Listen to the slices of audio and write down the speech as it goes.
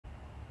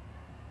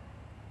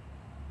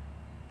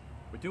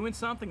We're doing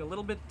something a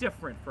little bit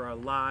different for our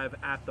live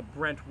at the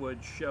Brentwood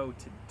show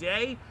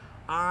today.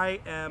 I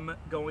am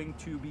going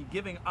to be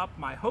giving up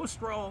my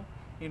host role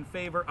in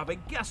favor of a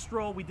guest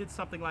role. We did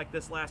something like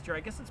this last year. I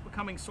guess it's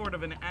becoming sort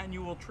of an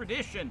annual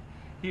tradition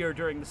here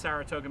during the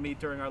Saratoga meet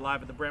during our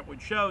live at the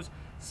Brentwood shows.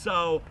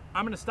 So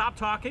I'm going to stop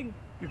talking.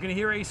 You're going to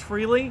hear Ace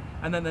Frehley,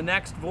 and then the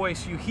next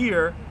voice you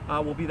hear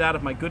will be that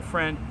of my good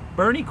friend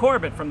Bernie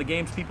Corbett from the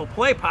Games People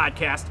Play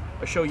podcast,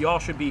 a show you all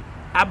should be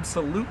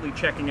absolutely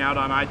checking out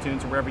on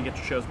iTunes or wherever you get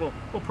your shows. We'll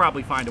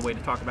probably find a way to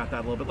talk about that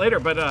a little bit later.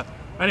 But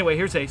anyway,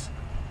 here's Ace.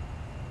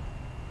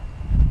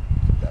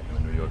 Back in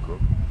the New York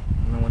group.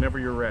 Whenever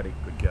you're ready.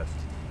 Good guess.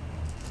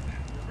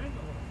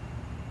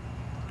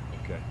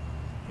 Okay.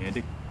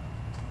 Andy?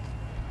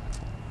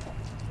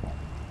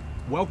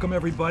 Welcome,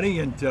 everybody,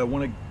 and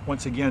want to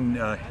once again,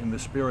 in the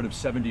spirit of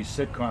 70s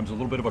sitcoms, a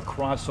little bit of a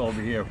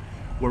crossover here.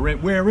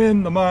 We're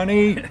in the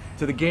money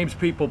to the Games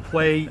People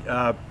Play,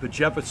 the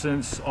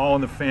Jeffersons, All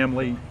in the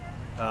Family,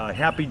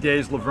 Happy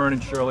Days, Laverne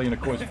and Shirley, and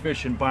of course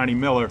Fish and Barney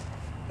Miller.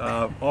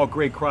 All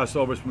great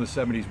crossovers from the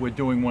 70s. We're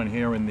doing one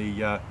here in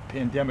the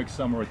pandemic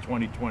summer of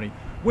 2020.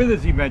 With,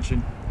 as he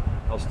mentioned,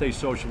 I'll stay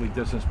socially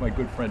distanced, my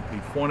good friend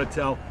Pete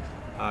Fornatale.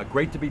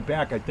 Great to be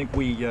back. I think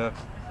we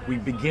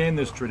began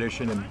this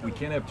tradition, and we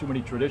can't have too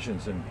many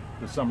traditions in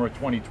the summer of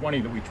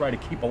 2020 that we try to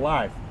keep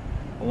alive,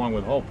 along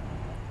with hope.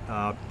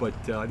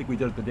 But I think we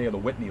did it the day of the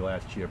Whitney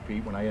last year,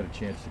 Pete, when I had a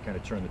chance to kind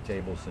of turn the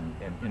tables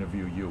and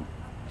interview you.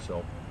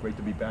 So great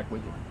to be back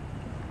with you.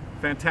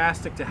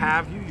 Fantastic to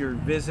have you. Your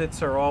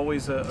visits are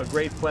always a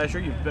great pleasure.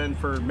 You've been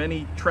for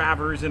many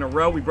Travers in a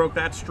row. We broke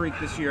that streak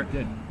this year.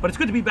 But it's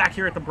good to be back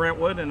here at the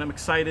Brentwood, and I'm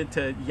excited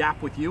to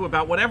yap with you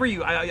about whatever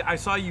you... I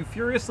saw you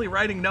furiously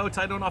writing notes.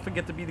 I don't often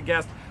get to be the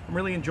guest. I'm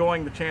really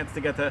enjoying the chance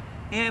to get to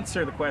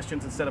answer the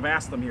questions instead of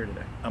ask them here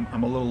today.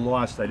 I'm a little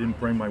lost. I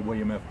didn't bring my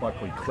William F.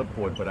 Buckley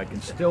clipboard, but I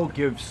can still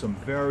give some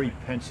very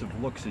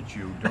pensive looks at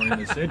you during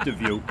this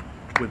interview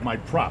with my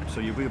props.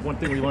 So one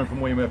thing we learned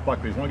from William F.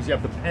 Buckley, as long as you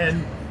have the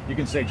pen, you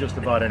can say just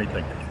about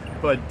anything.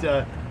 But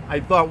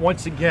I thought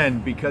once again,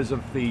 because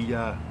of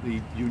the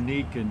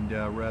unique and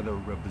rather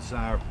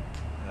bizarre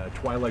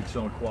Twilight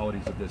Zone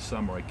qualities of this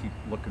summer, I keep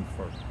looking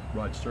for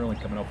Rod Sterling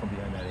coming out from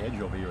behind that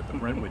hedge over here at the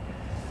Brentwood.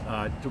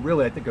 To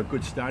really, I think, a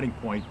good starting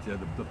point,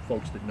 the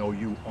folks that know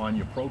you on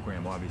your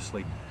program,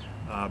 obviously.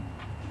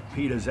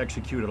 Pete has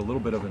executed a little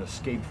bit of an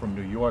escape from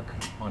New York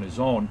on his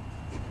own,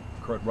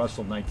 Kurt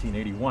Russell,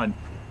 1981.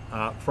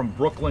 From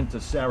Brooklyn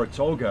to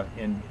Saratoga,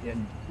 and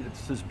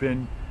this has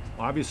been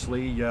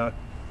obviously a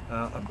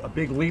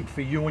big leap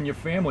for you and your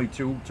family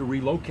to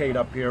relocate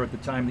up here at the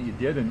time that you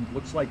did, and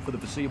looks like for the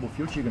foreseeable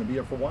future you're going to be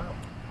here for a while.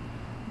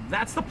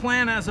 That's the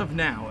plan as of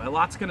now. A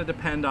lot's going to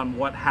depend on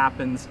what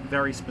happens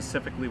very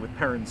specifically with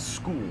Perrin's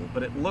school,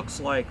 but it looks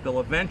like they'll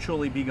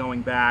eventually be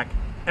going back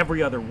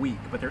every other week,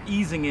 but they're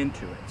easing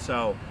into it.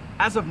 So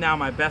as of now,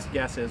 my best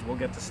guess is we'll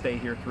get to stay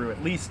here through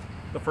at least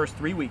the first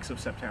 3 weeks of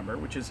September,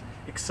 which is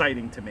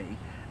exciting to me.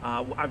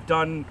 I've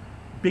done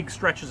big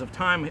stretches of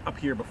time up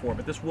here before,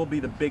 but this will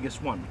be the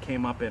biggest one. We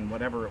came up in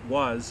whatever it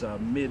was,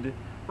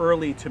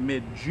 early to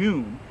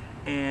mid-June,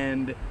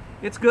 and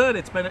it's good.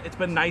 It's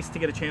been nice to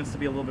get a chance to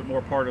be a little bit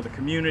more part of the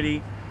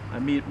community. I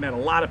met a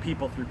lot of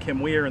people through Kim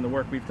Weir and the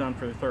work we've done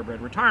for the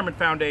Thoroughbred Retirement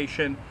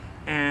Foundation,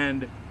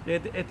 and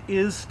it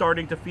is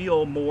starting to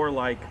feel more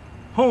like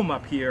home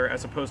up here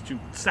as opposed to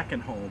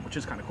second home, which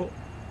is kind of cool.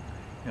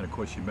 And of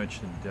course, you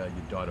mentioned your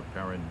daughter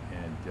Perrin,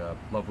 and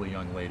lovely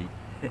young lady.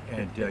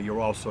 And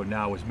you're also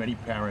now, as many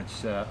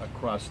parents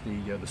across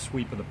the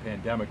sweep of the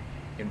pandemic,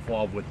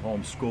 involved with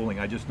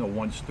homeschooling. I just know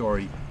one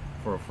story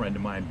for a friend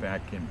of mine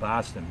back in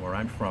Boston, where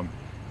I'm from.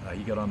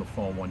 He got on the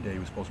phone one day. He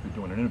was supposed to be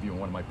doing an interview in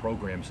one of my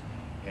programs.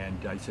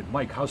 And I said,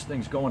 Mike, how's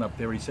things going up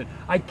there? He said,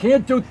 I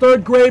can't do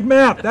third grade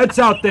math. That's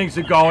how things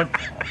are going.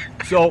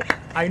 So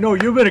I know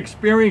you've been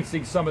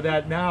experiencing some of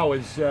that now,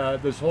 as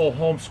this whole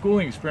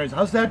homeschooling experience.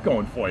 How's that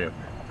going for you?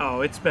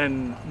 Oh, it's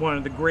been one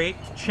of the great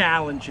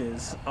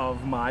challenges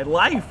of my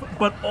life,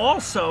 but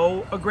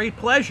also a great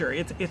pleasure.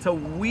 It's a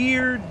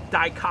weird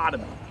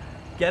dichotomy.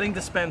 Getting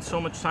to spend so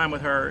much time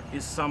with her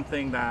is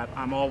something that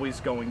I'm always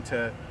going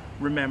to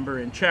remember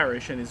and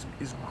cherish, and is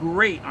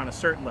great on a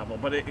certain level,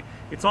 but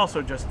it's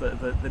also just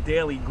the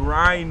daily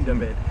grind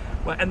of it.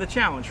 And the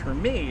challenge for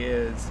me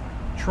is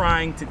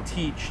trying to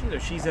teach,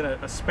 she's in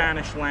a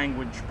Spanish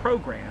language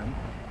program,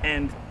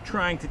 and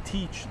trying to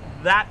teach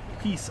that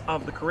piece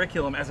of the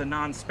curriculum as a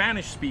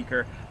non-Spanish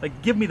speaker.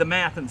 Like, give me the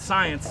math and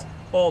science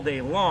all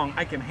day long,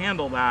 I can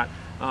handle that.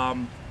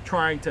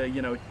 Trying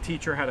to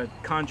teach her how to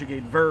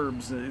conjugate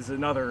verbs is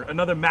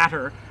another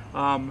matter.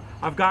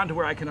 I've gotten to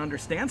where I can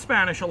understand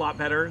Spanish a lot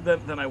better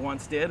than I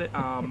once did,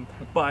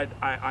 but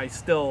I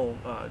still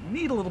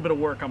need a little bit of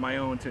work on my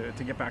own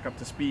to get back up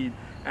to speed,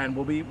 and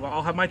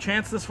I'll have my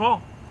chance this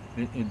fall.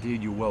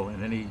 Indeed you will,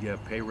 and any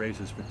pay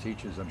raises for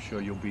teachers, I'm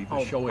sure you'll be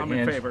show of I'm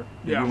hands. in favor.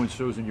 Yeah. You and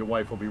Susan, your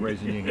wife, will be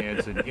raising your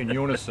hands in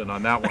unison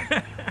on that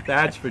one.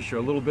 That's for sure.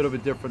 A little bit of a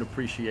different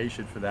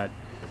appreciation for that.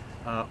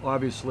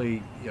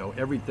 Obviously,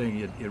 everything,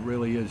 it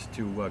really is,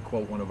 to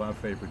quote one of our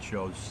favorite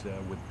shows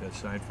with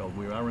Seinfeld,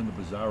 we are in the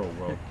bizarro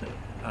world.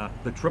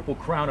 The Triple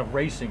Crown of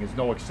racing is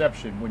no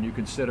exception when you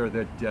consider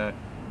that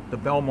the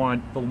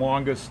Belmont, the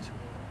longest,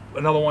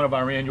 another one of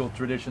our annual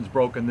traditions,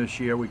 broken this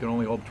year. We can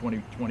only hope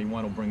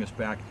 2021 will bring us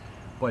back.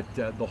 But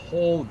the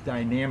whole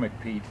dynamic,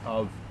 Pete,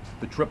 of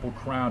the Triple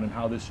Crown and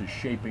how this is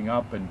shaping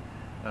up, and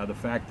the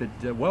fact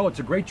that, well, it's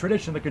a great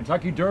tradition, the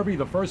Kentucky Derby,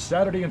 the first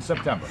Saturday in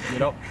September,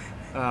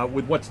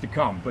 with what's to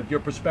come. But your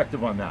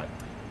perspective on that?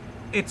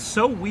 It's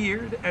so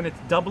weird, and it's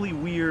doubly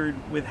weird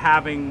with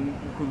having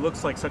who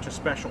looks like such a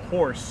special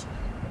horse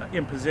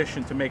in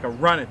position to make a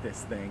run at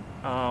this thing.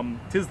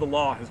 Tiz the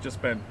Law has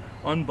just been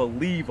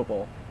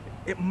unbelievable.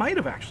 It might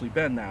have actually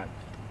been that,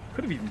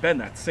 could have even been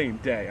that same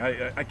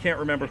day. I can't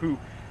remember who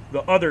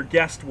the other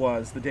guest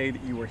was the day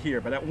that you were here,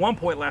 but at one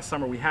point last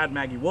summer we had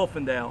Maggie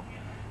Wolfendale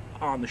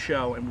on the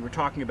show, and we were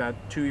talking about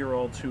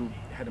 2-year-olds who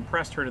had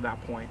impressed her to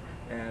that point.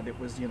 And it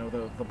was,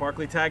 the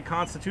Barclay Tag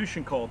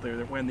Constitution colt there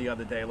that won the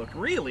other day. Looked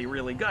really,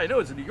 really good. I know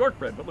it's a New York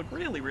bred, but looked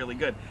really, really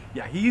good.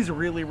 Yeah, he's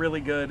really,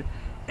 really good.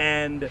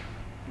 And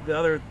the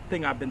other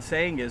thing I've been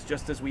saying is,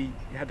 just as we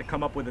had to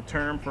come up with a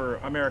term for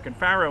American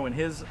Pharaoh and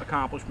his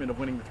accomplishment of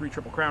winning the 3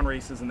 Triple Crown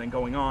races and then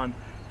going on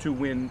to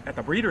win at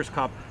the Breeders'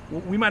 Cup,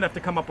 we might have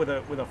to come up with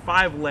a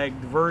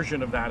 5-legged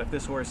version of that if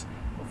this horse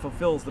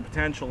fulfills the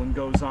potential and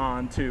goes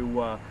on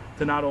to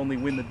not only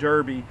win the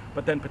Derby,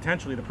 but then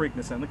potentially the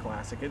Preakness and the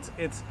Classic.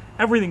 It's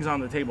everything's on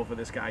the table for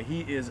this guy.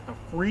 He is a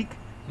freak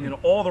in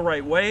all the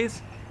right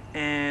ways,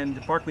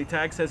 and Barclay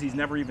Tag says he's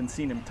never even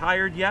seen him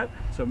tired yet,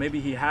 so maybe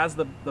he has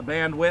the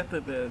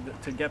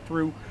bandwidth to get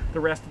through the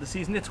rest of the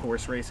season. It's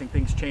horse racing.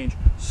 Things change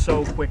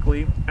so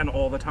quickly and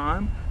all the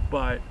time,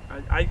 but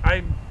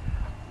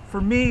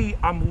for me,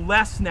 I'm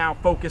less now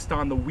focused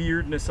on the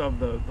weirdness of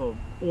the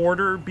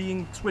order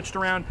being switched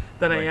around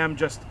than I am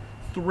just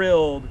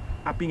thrilled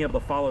at being able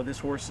to follow this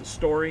horse's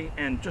story,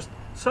 and just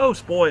so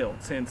spoiled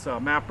since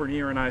Matt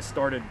Bernier and I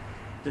started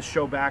this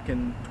show back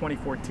in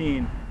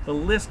 2014. The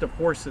list of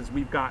horses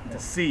we've gotten to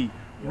see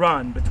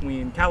run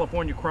between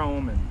California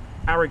Chrome and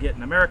Arrogate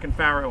and American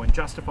Pharaoh and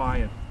Justify,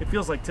 and it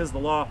feels like Tiz the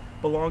Law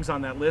belongs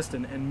on that list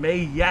and may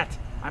yet,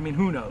 I mean,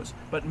 who knows,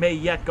 but may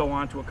yet go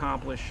on to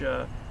accomplish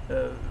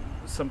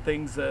some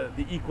things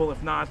the equal,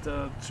 if not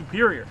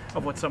superior,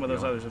 of what some of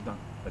those others have done.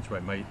 That's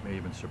right, may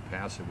even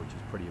surpass it, which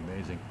is pretty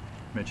amazing.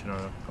 Mentioned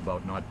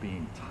about not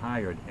being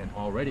tired, and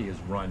already is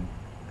run,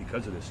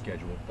 because of this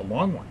schedule, the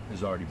long one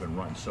has already been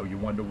run. So you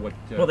wonder what.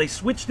 Well, they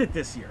switched it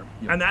this year,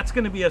 and that's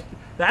going to be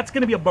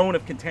a bone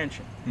of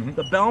contention.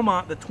 The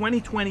Belmont, the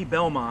 2020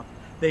 Belmont,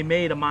 they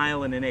made 1 1/8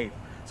 miles.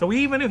 So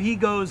even if he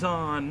goes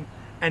on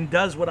and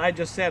does what I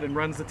just said and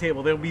runs the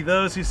table, there'll be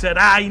those who said,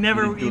 he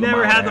never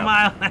had the 1.5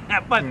 miles.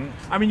 But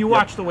I mean, you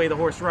watch the way the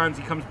horse runs.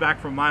 He comes back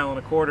from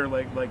 1.25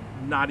 miles like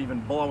not even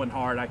blowing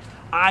hard.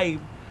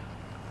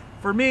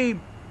 For me,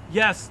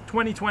 yes,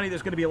 2020,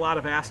 there's going to be a lot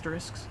of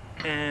asterisks,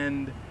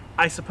 and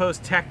I suppose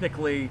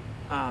technically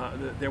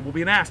there will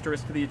be an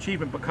asterisk to the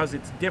achievement because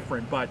it's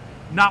different, but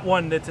not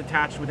one that's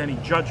attached with any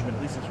judgment,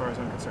 at least as far as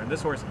I'm concerned.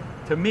 This horse,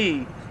 to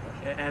me,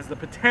 has the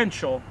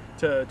potential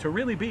to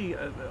really be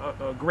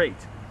a great.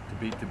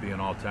 To be an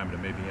all-timer, to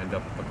maybe end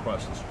up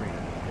across the street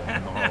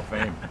in the Hall of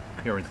Fame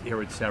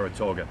here at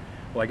Saratoga.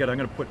 Well, I'm going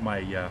to put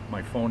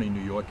my phony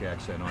New York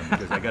accent on,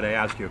 because I got to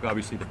ask you,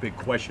 obviously, the big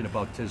question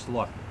about Tiz the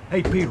Law.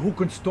 Hey, Pete, who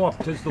can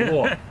stop Tiz the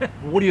Law?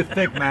 What do you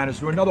think, man? Is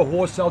there another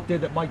horse out there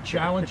that might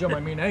challenge him? I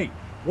mean, hey,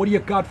 what do you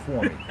got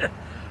for me?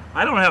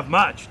 I don't have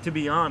much, to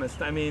be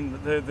honest. I mean,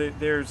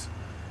 there's,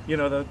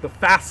 the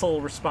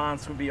facile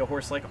response would be a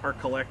horse like Art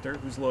Collector,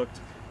 who's looked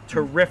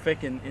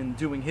terrific in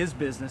doing his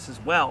business as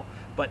well,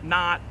 but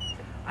not,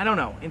 I don't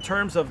know, in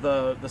terms of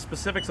the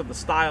specifics of the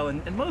style,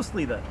 and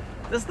mostly this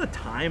is the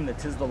time that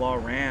Tiz the Law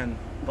ran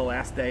the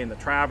last day in the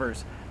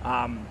Travers.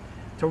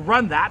 To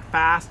run that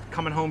fast,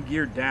 coming home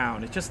geared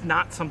down, it's just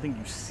not something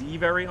you see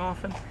very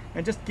often.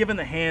 And just given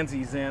the hands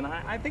he's in,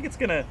 I think it's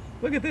gonna,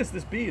 look at this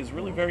bee is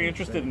really very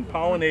interested in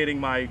pollinating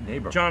my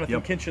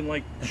Jonathan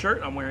Kinchin-like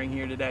shirt I'm wearing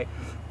here today.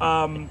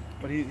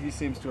 But he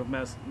seems to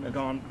have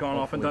gone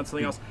off and done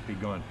something else. Be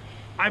gone.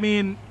 I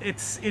mean,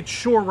 it's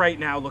sure right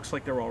now looks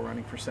like they're all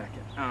running for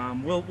second.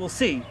 We'll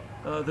see.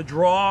 The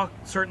draw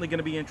certainly going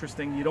to be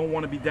interesting. You don't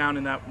want to be down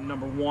in that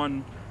number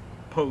 1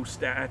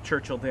 post at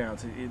Churchill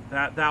Downs.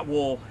 That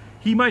will,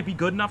 he might be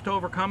good enough to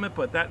overcome it,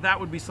 but that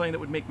would be something that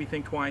would make me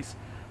think twice.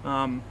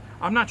 I'm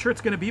not sure it's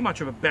going to be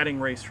much of a betting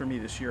race for me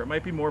this year. It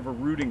might be more of a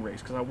rooting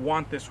race, because I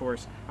want this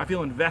horse. I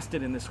feel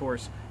invested in this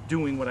horse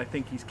doing what I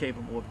think he's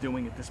capable of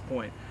doing at this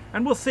point.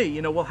 And we'll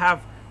see.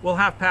 We'll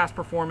have past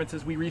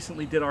performances. We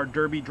recently did our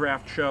Derby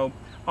draft show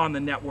on the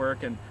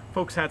network, and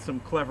folks had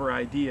some clever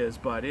ideas,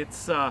 but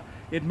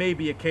it may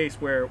be a case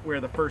where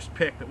the first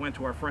pick that went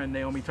to our friend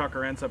Naomi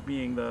Tucker ends up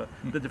being the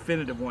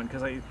definitive one,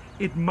 because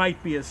it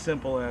might be as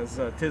simple as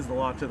Tiz the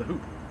Law to the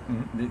hoop.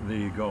 There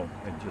you go,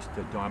 and just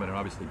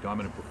obviously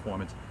dominant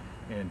performance.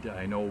 And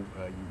I know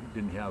you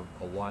didn't have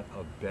a lot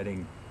of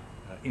betting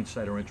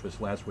insider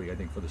interest last week, I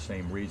think for the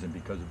same reason,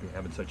 because of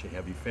having such a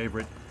heavy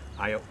favorite.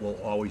 I will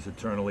always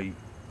eternally,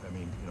 I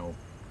mean, you know,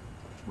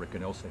 Rick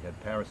and Ilse had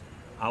Paris.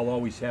 I'll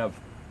always have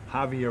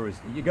Javier.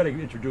 You got to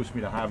introduce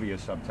me to Javier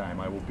sometime.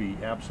 I will be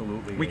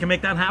absolutely. We can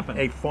make that happen.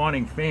 A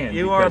fawning fan.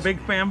 You are a big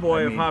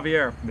fanboy of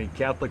Javier. I mean,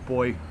 Catholic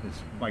boy is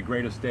my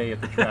greatest day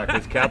at the track.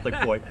 Was Catholic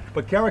boy,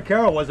 but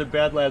Cara wasn't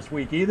bad last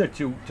week either.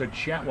 To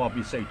chat, well, if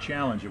you say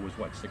challenge, it was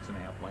what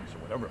 6.5 lengths or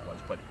whatever it was,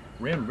 but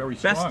ran very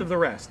strong. Best of the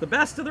rest. The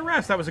best of the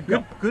rest. That was a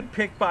good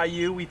pick by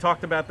you. We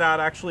talked about that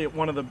actually at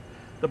one of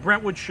the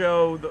Brentwood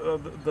show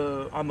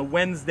on the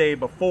Wednesday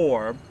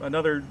before.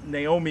 Another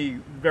Naomi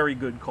very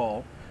good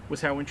call was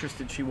how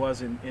interested she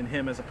was in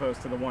him as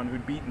opposed to the one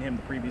who'd beaten him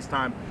the previous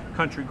time,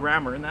 Country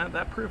Grammar, and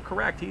that proved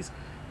correct.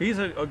 He's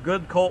a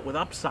good colt with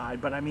upside,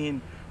 but I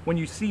mean, when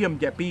you see him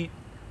get beat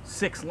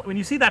when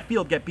you see that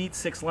field get beat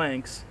 6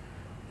 lengths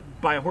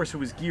by a horse who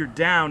was geared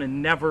down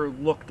and never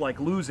looked like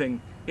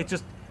losing,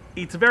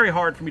 it's very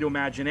hard for me to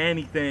imagine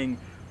anything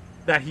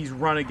that he's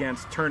run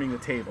against turning the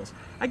tables.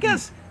 I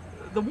guess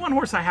the one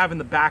horse I have in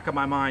the back of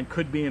my mind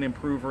could be an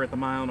improver at the 1.25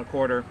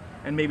 miles,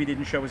 and maybe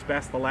didn't show his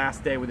best the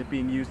last day with it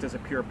being used as a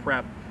pure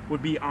prep,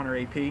 would be Honor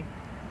AP. He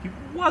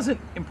wasn't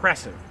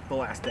impressive the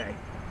last day,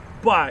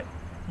 but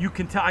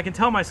I can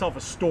tell myself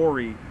a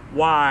story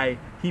why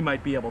he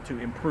might be able to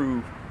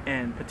improve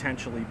and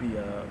potentially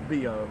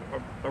be a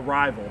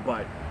rival,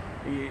 but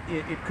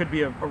it could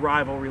be a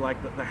rivalry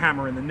like the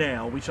hammer and the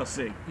nail. We shall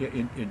see. Yeah,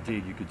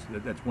 indeed, you could.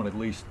 That's one at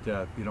least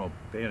you know,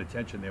 paying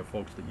attention there,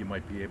 folks, that you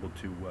might be able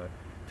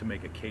to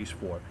make a case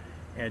for.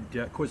 And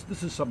of course,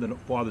 this is something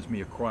that bothers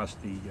me across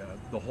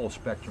the whole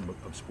spectrum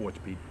of sports,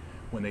 Pete,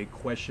 when they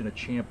question a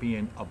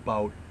champion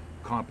about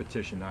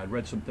competition. Now, I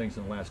read some things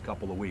in the last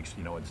couple of weeks.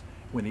 You know, it's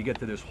when you get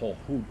to this whole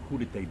who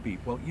did they beat?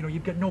 Well, you know,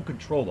 you've got no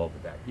control over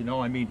that. You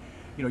know, I mean,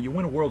 you know, you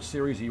win a World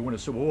Series or you win a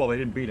Super Bowl, they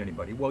didn't beat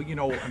anybody. Well, you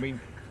know, I mean,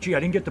 gee, I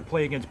didn't get to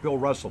play against Bill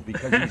Russell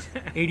because he's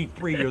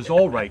 83 years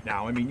old right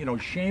now. I mean, you know,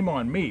 shame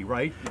on me,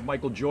 right?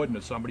 Michael Jordan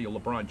or somebody or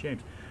LeBron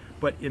James.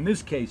 But in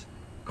this case,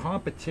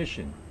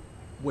 competition.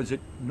 Was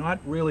it not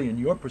really, in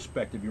your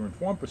perspective, your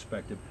informed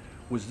perspective,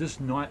 was this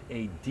not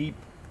a deep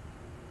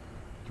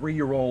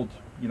 3-year-old,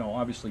 you know,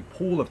 obviously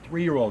pool of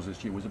 3-year-olds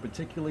this year? Was it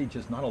particularly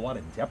just not a lot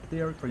of depth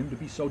there for him to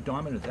be so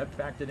dominant? Is that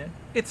factored in?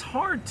 It's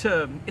hard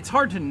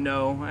to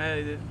know.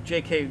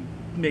 JK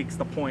makes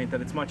the point that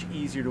it's much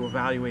easier to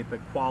evaluate the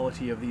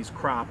quality of these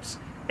crops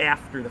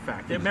after the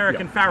fact. The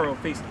American Pharaoh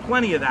faced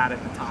plenty of that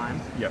at the time.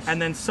 Yes.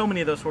 And then so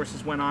many of those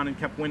horses went on and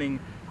kept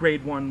winning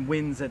Grade 1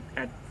 wins at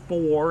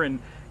 4, and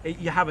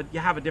you have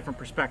a different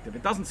perspective.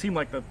 It doesn't seem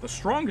like the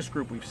strongest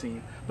group we've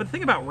seen, but the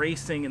thing about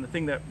racing and the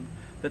thing that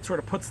sort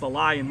of puts the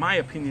lie, in my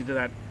opinion, to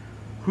that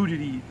who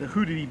did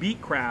he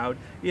beat crowd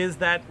is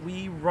that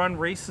we run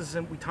races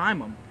and we time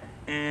them,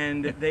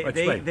 and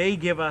they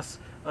give us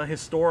a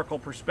historical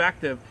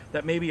perspective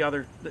that maybe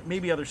other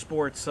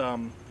sports.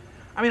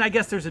 I mean, I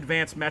guess there's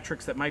advanced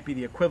metrics that might be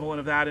the equivalent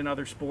of that in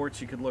other sports.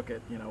 You could look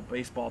at, you know,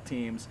 baseball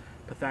teams,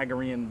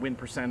 Pythagorean win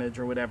percentage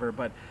or whatever.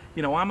 But,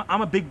 you know,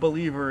 I'm a big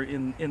believer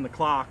in the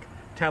clock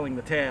telling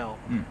the tale.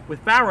 With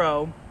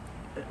Pharaoh,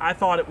 I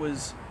thought it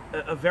was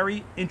a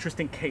very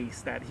interesting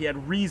case that he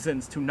had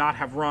reasons to not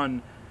have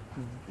run,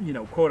 you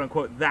know, quote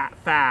unquote, that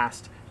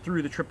fast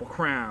through the Triple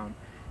Crown.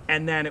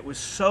 And then it was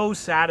so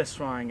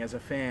satisfying as a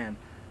fan,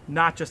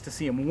 not just to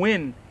see him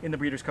win in the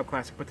Breeders' Cup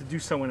Classic, but to do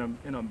so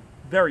in a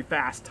very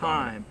fast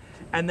time.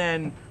 And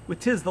then with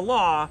Tis the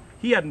Law,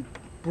 he hadn't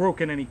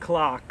broken any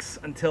clocks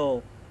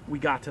until we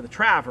got to the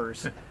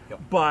Travers.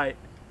 But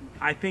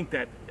I think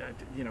that,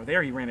 you know,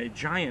 there he ran a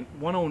giant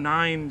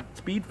 109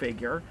 speed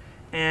figure,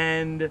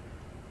 and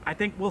I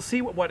think we'll see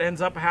what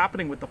ends up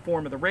happening with the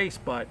form of the race.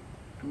 But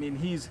I mean,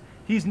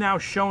 he's now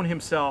shown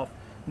himself,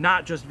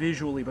 not just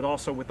visually, but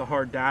also with the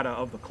hard data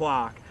of the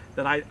clock,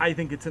 that I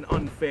think it's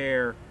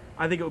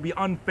I think it would be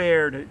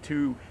unfair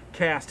to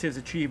cast his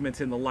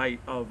achievements in the light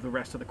of the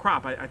rest of the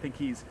crop. I think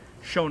he's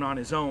shown on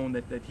his own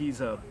that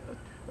he's a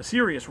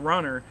serious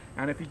runner,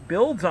 and if he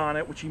builds on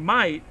it, which he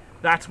might,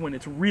 that's when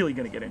it's really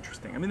going to get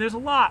interesting. I mean, there's a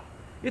lot.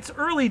 It's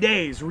early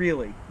days,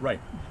 really. Right.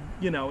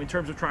 You know, in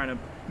terms of trying to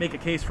make a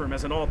case for him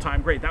as an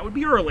all-time great. That would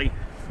be early.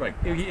 Right.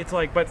 It's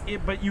like, but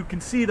you can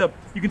see the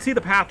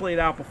path laid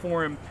out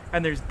before him,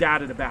 and there's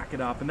data to back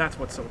it up, and that's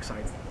what's so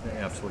exciting.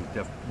 Yeah,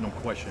 absolutely, no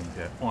question,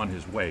 on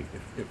his way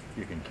if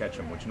you can catch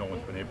him, which no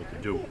one's been able to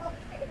do.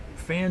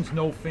 Fans,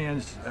 no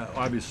fans,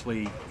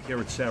 obviously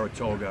here at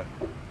Saratoga.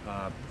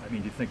 I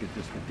mean, you think it's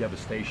just the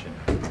devastation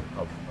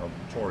of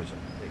tourism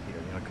here.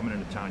 You know, coming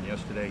into town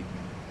yesterday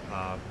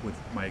with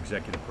my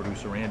executive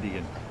producer Andy,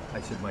 and I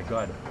said, my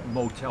God,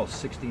 motel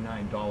 $69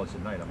 a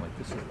night. I'm like,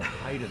 this is the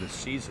height of the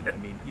season. I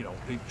mean, you know,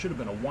 it should have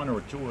been a 1 or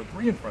a 2 or a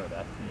 3 in front of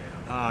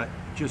that.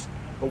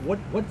 But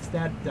what's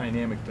that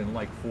dynamic been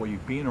like for you,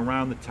 being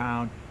around the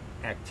town,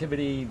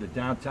 activity, the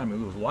downtown? I mean,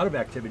 there was a lot of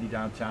activity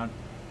downtown.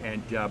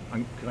 And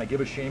can I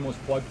give a shameless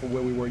plug for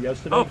where we were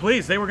yesterday? Oh,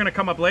 please. They were going to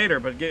come up later,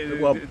 but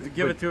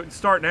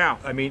start now.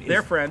 I mean,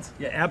 they're friends.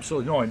 Yeah,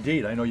 absolutely. No,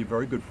 indeed. I know you're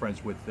very good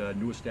friends with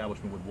new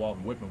establishment with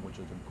Walton Whitman, which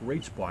is a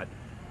great spot.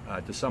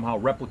 to somehow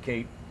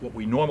replicate what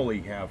we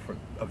normally have for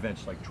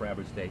events like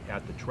Travers Day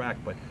at the track.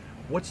 But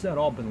what's that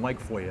all been like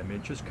for you? I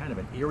mean, just kind of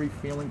an eerie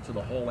feeling to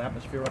the whole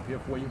atmosphere up here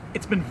for you?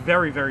 It's been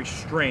very, very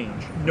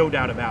strange, no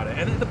doubt about it.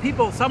 And the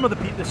people, some of the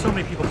people, there's so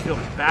many people to feel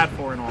bad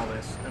for in all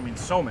this. I mean,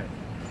 so many.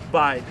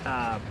 But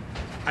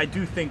I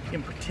do think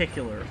in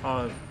particular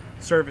of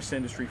service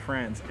industry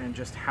friends and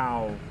just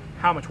how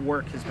much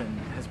work has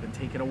been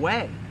taken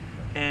away.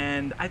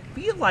 And I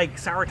feel like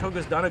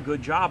Saratoga's done a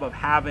good job of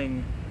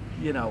having,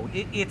 you know,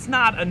 it's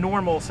not a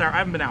normal, I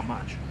haven't been out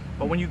much,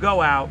 but when you go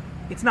out,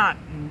 it's not,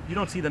 you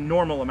don't see the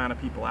normal amount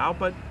of people out,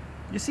 but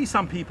you see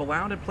some people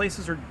out, and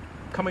places are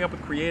coming up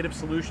with creative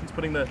solutions,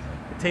 putting the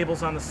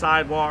tables on the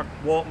sidewalk,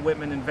 Walt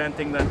Whitman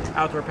inventing the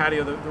outdoor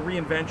patio, the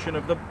reinvention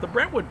of the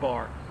Brentwood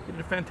bar. They did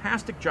a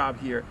fantastic job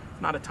here.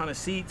 Not a ton of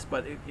seats,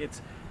 but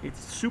it's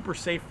super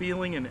safe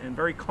feeling and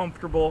very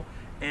comfortable.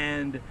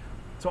 And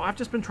so I've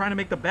just been trying to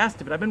make the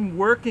best of it. I've been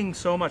working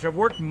so much. I've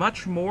worked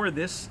much more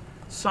this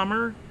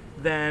summer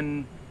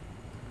than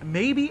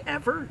maybe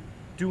ever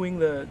doing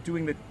the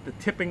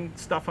tipping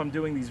stuff. I'm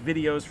doing these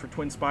videos for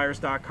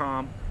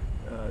twinspires.com.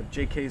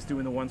 JK's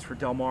doing the ones for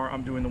Del Mar.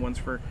 I'm doing the ones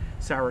for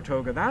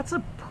Saratoga. That's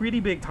a pretty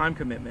big time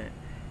commitment.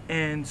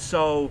 And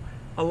so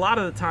a lot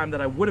of the time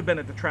that I would have been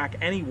at the track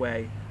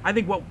anyway, I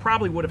think what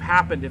probably would have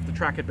happened if the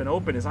track had been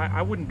open is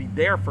I wouldn't be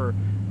there for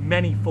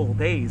many full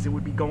days. It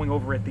would be going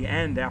over at the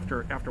end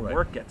after Right.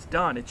 work gets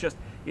done.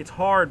 It's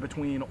hard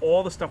between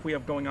all the stuff we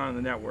have going on in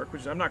the network,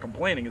 which I'm not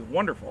complaining, is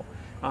wonderful.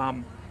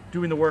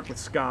 Doing the work with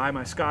Sky,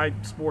 my Sky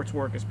Sports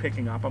work is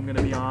picking up. I'm going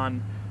to be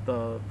on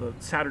the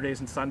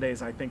Saturdays and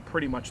Sundays, I think,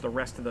 pretty much the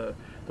rest of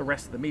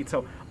the meet.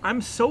 So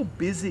I'm so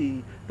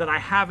busy that I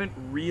haven't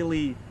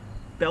really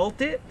felt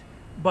it,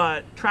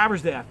 but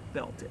Travers Day I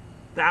felt it.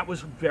 That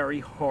was very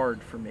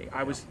hard for me.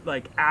 I was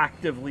like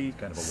actively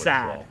Kind of a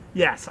sad. withdrawal.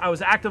 Yes, I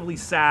was actively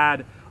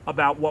sad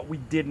about what we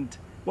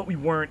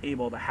weren't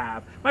able to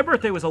have. My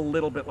birthday was a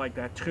little bit like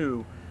that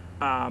too.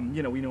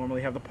 You know, we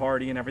normally have the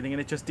party and everything,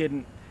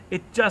 and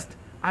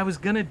I was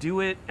gonna do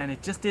it, and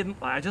it just didn't.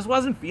 I just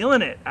wasn't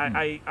feeling it. I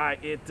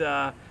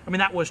mean,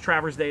 that was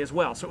Travers Day as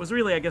well. So it was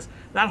really, I guess,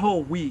 that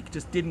whole week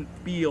just didn't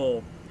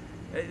feel.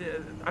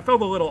 I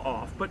felt a little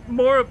off, but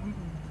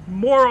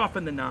more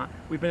often than not,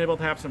 we've been able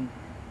to have some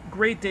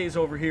great days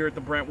over here at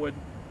the Brentwood,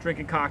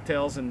 drinking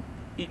cocktails and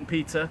eating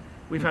pizza.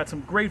 We've had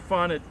some great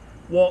fun at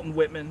Walton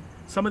Whitman.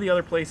 Some of the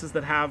other places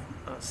that have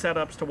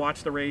setups to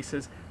watch the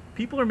races.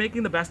 People are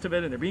making the best of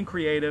it, and they're being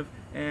creative.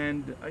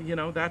 And you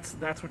know, that's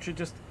what you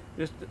just.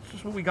 It's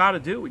just what we got to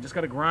do. We just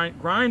got to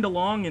grind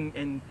along,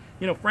 and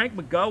you know, Frank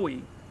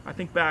McGoey, I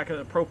think back at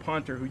a pro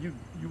punter who you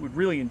would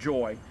really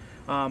enjoy,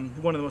 one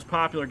of the most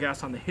popular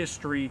guests on the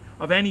history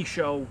of any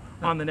show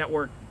on the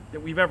network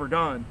that we've ever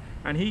done,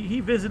 and he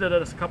visited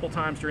us a couple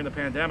times during the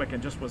pandemic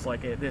and just was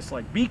like this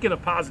like beacon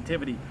of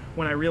positivity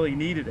when I really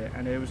needed it.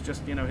 And it was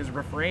just, you know, his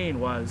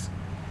refrain was,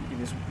 it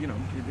is, you know,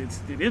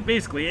 it is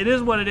basically, it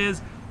is what it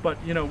is, but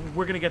you know,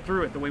 we're gonna get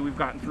through it the way we've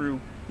gotten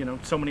through, you know,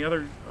 so many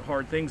other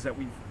hard things that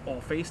we've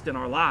all faced in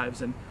our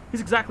lives. And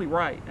he's exactly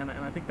right, and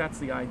I think that's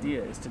the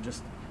idea, is to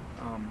just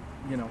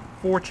you know,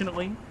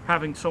 fortunately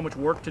having so much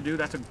work to do,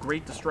 that's a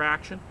great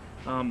distraction.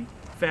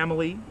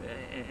 Family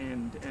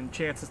and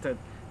chances to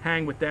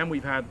hang with them,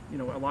 we've had, you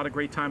know, a lot of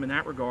great time in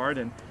that regard,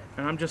 and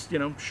I'm just, you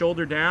know,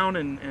 shoulder down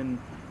and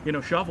you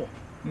know, shovel.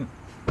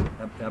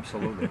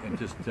 Absolutely. And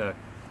just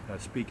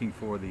speaking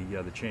for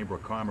the Chamber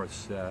of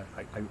Commerce, a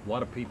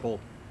lot of people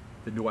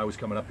that knew I was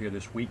coming up here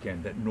this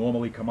weekend that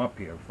normally come up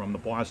here from the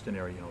Boston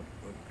area, you know,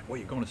 boy,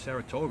 you're going to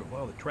Saratoga,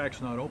 well, the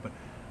track's not open.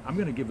 I'm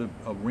going to give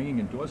a ringing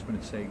endorsement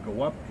and say,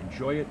 go up,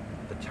 enjoy it.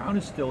 The town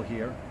is still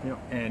here. Yeah.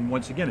 And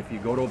once again, if you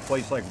go to a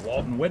place like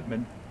Walton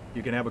Whitman,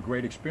 you can have a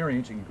great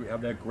experience. You can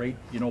have that great,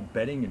 you know,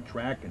 bedding and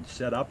track and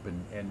set up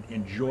and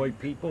enjoy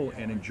people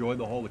and enjoy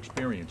the whole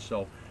experience.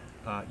 So,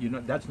 you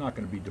know, that's not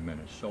going to be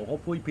diminished. So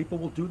hopefully people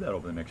will do that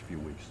over the next few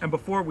weeks. And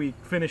before we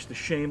finish the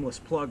shameless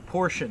plug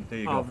portion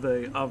of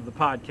the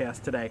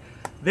podcast today,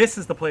 this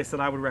is the place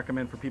that I would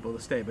recommend for people to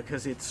stay,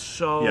 because it's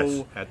so,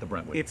 yes, at the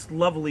Brentwood. It's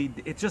lovely.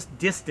 It's just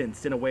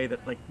distanced in a way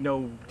that like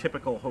no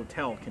typical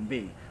hotel can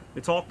be.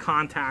 It's all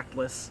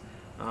contactless.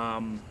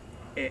 And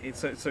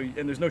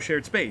there's no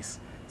shared space.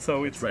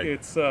 So it's right.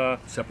 It's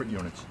separate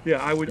units. Yeah,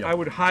 I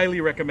would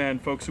highly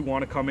recommend folks who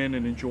want to come in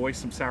and enjoy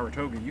some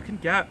Saratoga.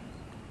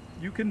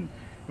 And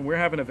we're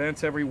having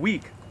events every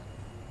week.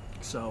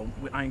 So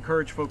I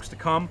encourage folks to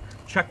come,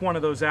 check one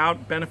of those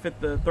out,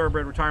 benefit the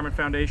Thoroughbred Retirement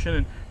Foundation,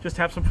 and just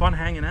have some fun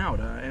hanging out.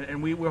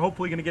 And we're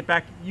hopefully going to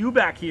get you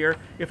back here,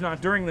 if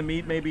not during the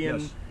meet, maybe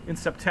in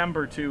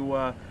September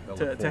to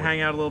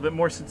hang out a little bit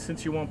more,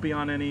 since you won't be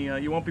on any,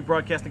 you won't be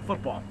broadcasting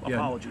football. Yeah,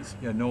 Apologies.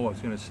 Yeah, no, I was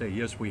going to say,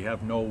 yes, we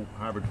have no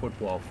Harvard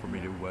football for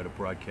me to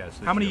broadcast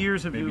this How many year,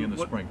 years have maybe you? in the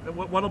spring.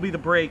 What'll be the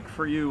break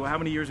for you? How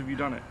many years have you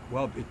done it?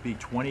 Well, it'd be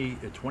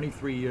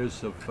 23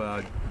 years of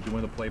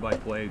doing the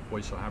play-by-play,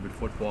 voice of Harvard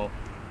football,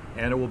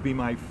 and it will be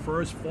my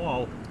first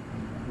fall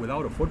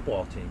without a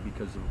football team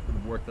because of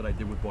the work that I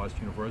did with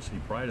Boston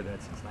University prior to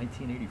that since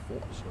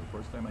 1984. So the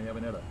first time I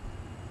haven't had a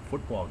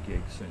football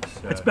gig since.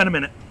 It's been a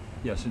minute.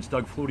 Yeah, since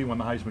Doug Flutie won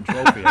the Heisman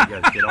Trophy, I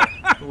guess, you know.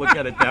 Look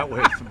at it that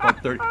way. It's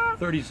about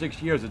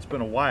 36 years. It's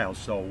been a while,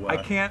 so... I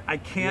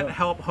can't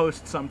help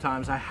host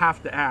sometimes. I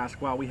have to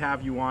ask while we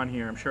have you on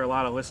here. I'm sure a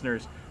lot of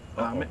listeners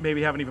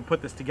maybe haven't even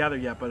put this together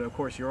yet, but of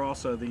course you're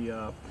also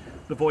the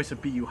voice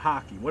of BU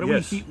hockey.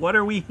 What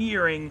are we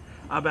hearing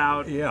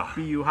about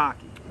BU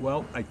hockey?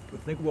 Well, I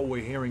think what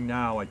we're hearing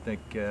now, I think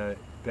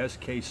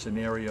best case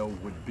scenario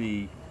would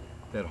be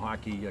that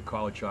hockey,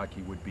 college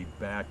hockey, would be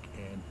back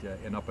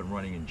and up and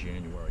running in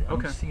January. I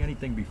don't see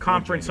anything before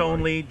conference January.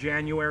 only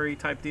January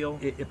type deal.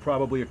 It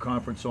probably a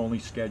conference only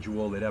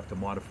schedule. They'd have to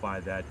modify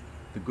that.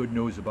 The good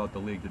news about the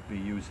league that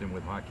BU's in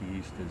with Hockey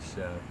East is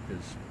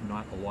there's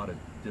not a lot of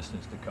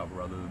distance to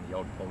cover other than the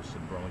outposts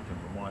in Burlington,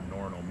 Vermont, and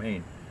Orono,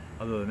 Maine.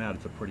 Other than that,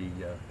 it's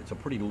a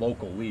pretty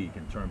local league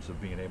in terms of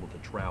being able to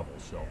travel.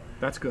 So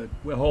that's good.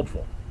 We're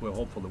hopeful. We're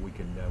hopeful that we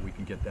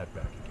can get that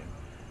back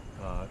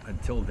again.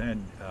 Until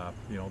then,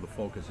 you know, the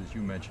focus, as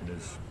you mentioned,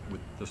 is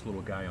with this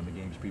little guy on the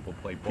Games People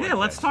Play podcast. Yeah,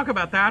 let's talk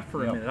about that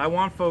for a minute. I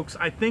want folks,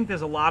 I think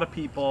there's a lot of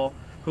people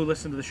who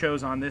listen to the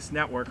shows on this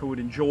network who would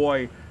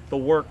enjoy the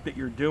work that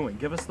you're doing.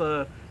 Give us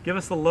the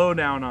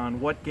lowdown on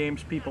what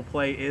Games People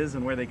Play is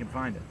and where they can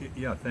find it.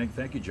 Yeah,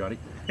 thank you, Johnny.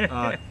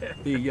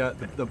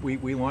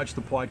 We launched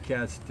the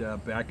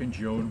podcast back in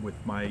June with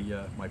my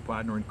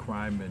partner in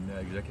crime and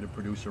executive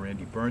producer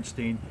Andy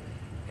Bernstein.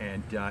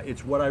 And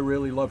it's what I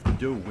really love to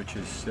do, which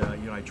is,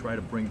 you know, I try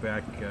to bring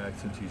back,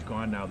 since he's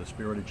gone now, the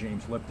spirit of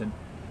James Lipton.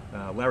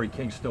 Larry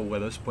King's still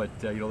with us, but,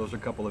 you know, those are a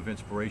couple of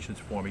inspirations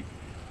for me.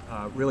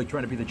 Really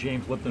trying to be the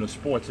James Lipton of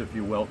sports, if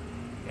you will.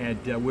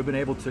 And we've been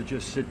able to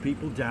just sit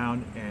people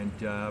down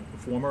and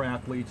former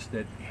athletes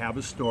that have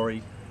a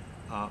story,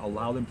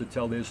 allow them to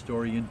tell their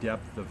story in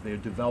depth of their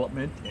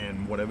development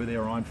and whatever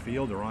their on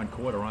field or on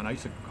court or on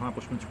ice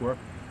accomplishments were.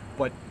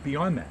 But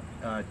beyond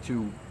that,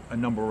 to a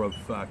number of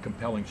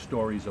compelling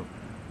stories of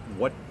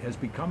what has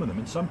become of them.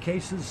 In some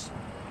cases,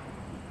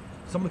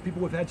 some of the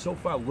people we've had so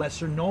far,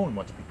 lesser known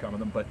what's become of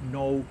them, but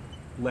no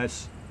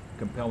less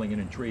compelling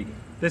and intriguing.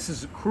 This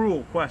is a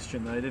cruel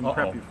question that I didn't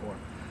prep you for.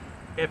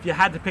 If you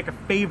had to pick a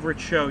favorite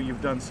show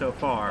you've done so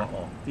far,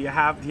 do you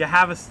have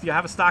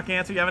a stock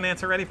answer? You have an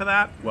answer ready for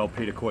that? Well,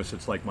 Pete, of course,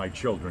 it's like my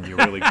children. You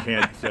really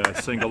can't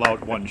single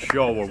out one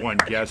show or one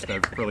guest.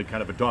 I've really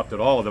kind of adopted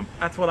all of them.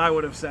 That's what I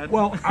would have said.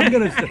 Well, I'm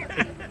gonna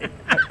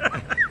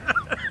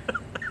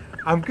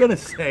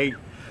say,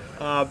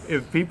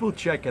 if people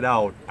check it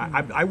out,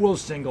 I will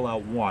single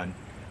out one.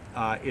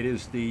 It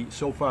is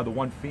so far the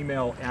one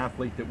female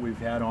athlete that we've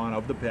had on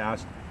of the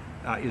past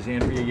is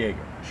Andrea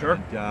Jaeger.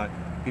 Sure. And,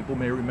 people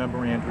may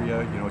remember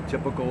Andrea, you know,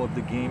 typical of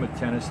the game of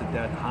tennis at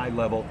that high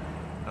level.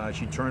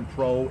 She turned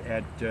pro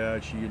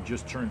she had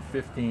just turned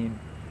 15.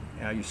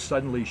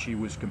 Suddenly she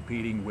was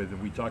competing with,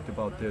 and we talked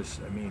about this,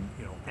 I mean,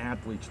 you know,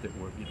 athletes that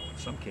were, you know, in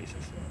some cases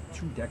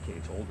 2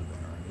 decades older than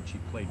her. I mean, she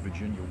played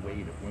Virginia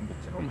Wade at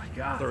Wimbledon. Oh my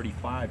God.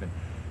 35, and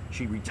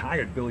she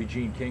retired Billie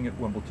Jean King at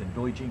Wimbledon.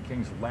 Billie Jean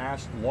King's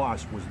last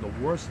loss was the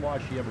worst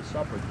loss she ever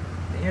suffered.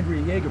 To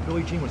Andrea Jaeger,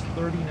 Billie Jean was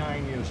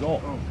 39 years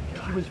old. Oh my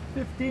God. She was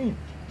 15.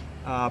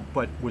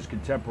 But was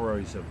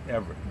contemporaries of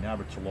Everett,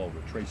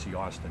 Navratilova, Tracy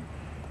Austin.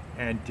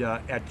 And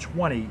at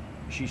 20,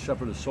 she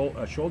suffered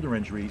a shoulder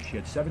injury. She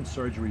had 7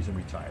 surgeries and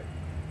retired.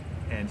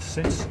 And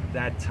since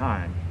that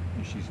time,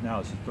 and this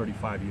is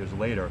 35 years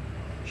later,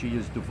 she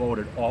has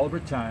devoted all of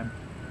her time,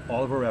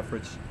 all of her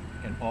efforts,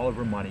 and all of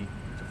her money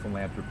to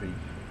philanthropy.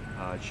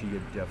 She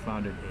had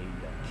founded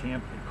a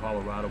camp in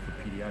Colorado for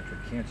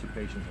pediatric cancer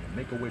patients, a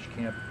Make-A-Wish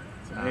camp.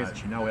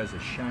 She now has a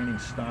Shining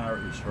Star,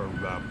 is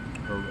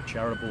her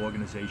charitable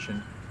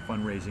organization,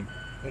 fundraising,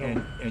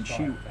 and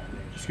she,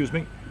 excuse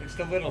me? It's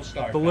the Little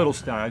Star. The Little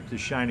Star, the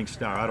Shining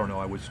Star. I don't know.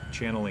 I was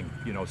channeling,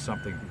 you know,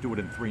 something. Do it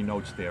in 3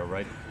 notes there,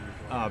 right?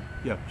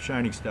 Yeah,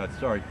 Shining Star.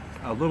 Sorry,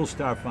 Little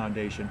Star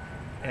Foundation,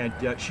 and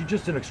she's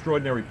just an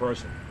extraordinary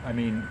person. I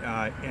mean,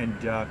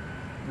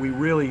 we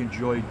really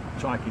enjoyed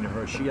talking to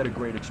her. She had a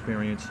great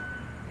experience,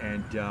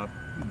 and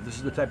this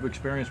is the type of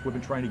experience we've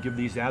been trying to give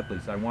these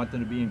athletes. I want them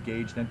to be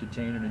engaged,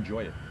 entertained, and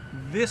enjoy it.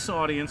 This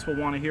audience will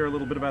want to hear a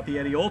little bit about the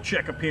Eddie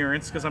Olczyk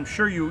appearance, because I'm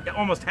sure you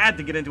almost had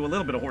to get into a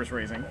little bit of horse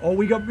racing. Oh,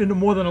 we got into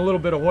more than a little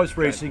bit of horse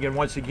racing, and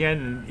once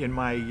again, in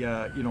my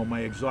you know, my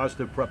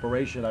exhaustive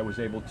preparation, I was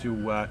able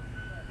to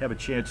have a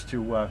chance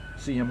to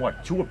see him.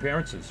 2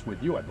 appearances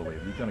with you, I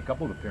believe. We've done a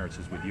couple of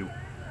appearances with you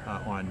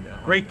on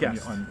great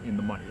guests in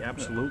the money,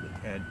 absolutely.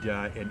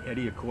 And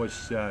Eddie, of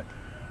course.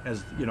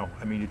 As you know,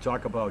 I mean, you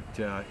talk about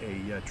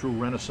a true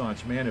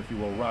Renaissance man, if you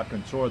will,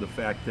 raconteur, the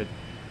fact that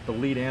the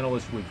lead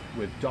analyst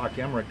with Doc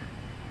Emmerich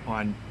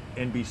on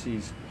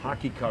NBC's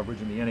hockey coverage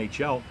in the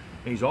NHL,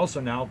 and he's also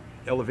now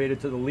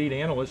elevated to the lead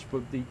analyst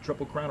for the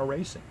Triple Crown of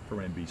Racing for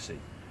NBC.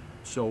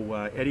 So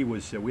Eddie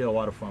was, we had a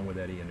lot of fun with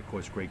Eddie, and of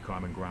course, great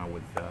common ground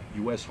with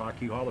U.S.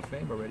 Hockey Hall of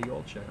Famer Eddie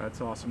Olczyk.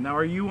 That's awesome. Now,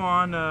 are you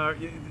on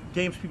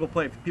Games People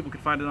Play? People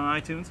could find it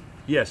on iTunes?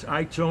 Yes,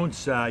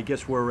 iTunes. I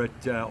guess we're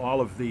at all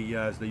of the,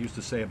 as they used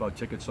to say about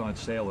tickets on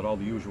sale, at all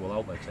the usual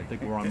outlets. I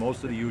think we're on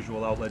most of the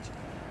usual outlets.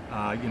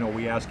 You know,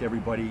 we ask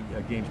everybody,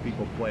 games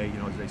people play, you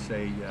know, as they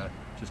say,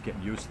 just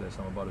getting used to this.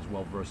 I'm about as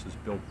well versed as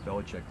Bill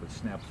Belichick with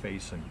Snap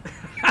Face and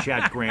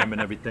Chatgram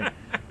and everything.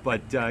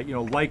 But, you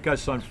know, like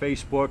us on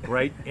Facebook,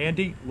 right?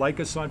 Andy, like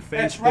us on Facebook.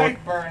 That's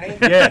right, Bernie.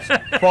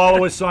 Yes,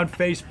 follow us on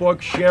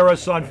Facebook, share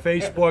us on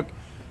Facebook.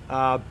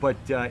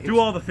 Do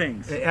all the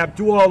things.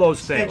 Do all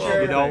those things,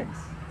 Stitcher. you know.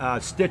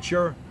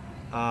 Stitcher.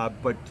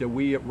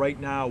 We right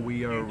now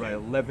we are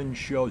 11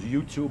 shows.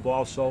 YouTube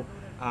also.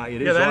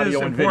 It is that is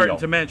audio and video. important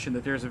to mention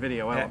that there's a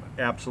video element.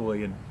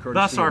 Absolutely, and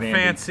courtesy Thus our of Andy.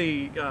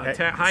 fancy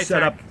high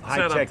setup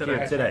tech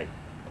today.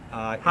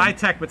 High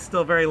tech, but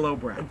still very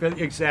lowbrow.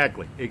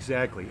 Exactly.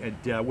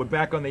 And we're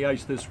back on the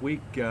ice this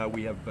week.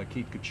 We have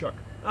Keith Kachuk.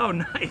 Oh,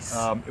 nice.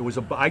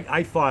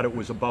 I thought it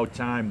was about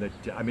time that,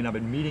 I mean, I've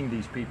been meeting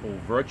these people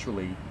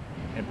virtually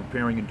and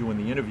preparing and doing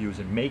the interviews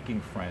and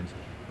making friends.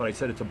 But I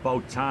said it's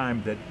about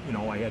time that, you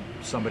know, I had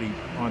somebody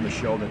on the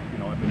show that, you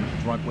know, I've been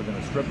drunk with in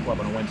a strip club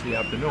on a Wednesday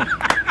afternoon.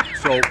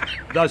 So,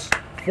 thus,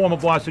 former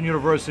Boston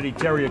University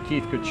Terrier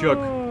Keith Kachuk.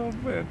 Oh,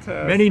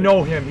 fantastic. Many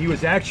know him. He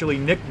was actually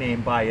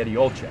nicknamed by Eddie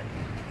Olczyk.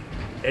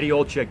 Eddie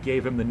Olczyk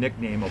gave him the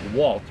nickname of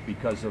Walt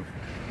because of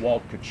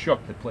Walt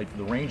Kachuk that played for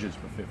the Rangers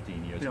for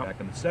 15 years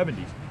back in the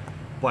 70s.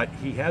 But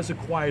he has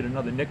acquired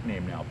another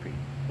nickname now, Pete.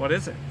 What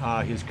is it?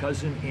 His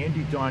cousin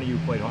Andy Donahue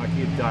played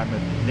hockey at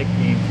Dartmouth,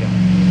 nicknamed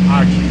him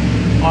Archie.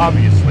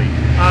 Obviously.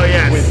 Oh,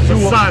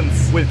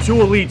 yes, with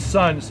two elite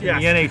sons in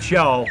the Yes.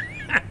 NHL.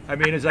 I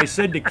mean, as I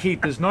said to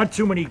Keith, there's not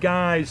too many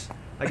guys.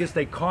 I guess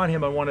they caught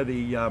him on one of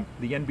the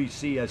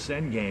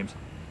NBC-SN games,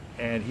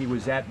 and he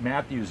was at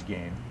Matthews'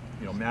 game.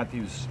 You know,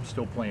 Matthews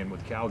still playing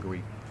with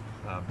Calgary.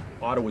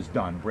 Ottawa's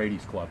done,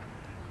 Brady's club.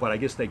 But I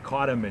guess they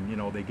caught him, and, you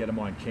know, they get him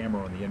on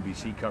camera on the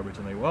NBC coverage,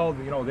 and they, well,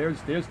 you know,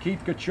 there's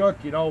Keith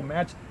Kachuk, you know,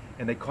 Matt's,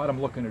 and they caught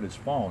him looking at his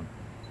phone.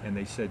 And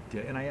they said,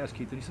 and I asked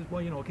Keith, and he says,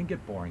 well, you know, it can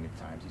get boring at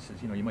times. He says,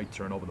 you know, you might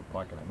turn over the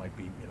puck, and I might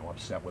be, you know,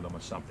 upset with him or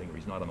something, or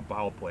he's not on the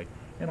power play,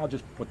 and I'll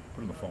just put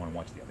him the phone and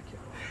watch the other kid.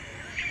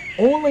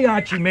 Only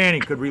Archie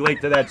Manning could relate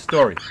to that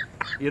story.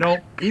 You know,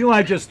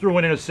 Eli just threw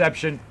an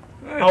interception.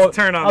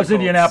 How's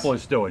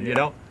Indianapolis doing, you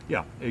know?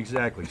 Yeah,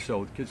 exactly.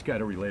 So it's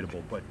kind of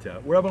relatable. But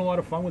we're having a lot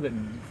of fun with it,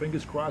 and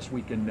fingers crossed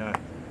we can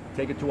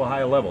take it to a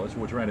higher level. That's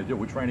what we're trying to do.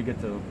 We're trying to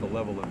get to the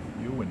level of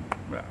you and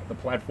the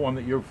platform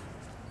that you've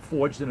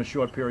forged in a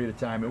short period of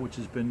time, which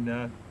has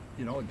been,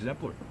 you know,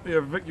 exemplary.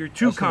 You're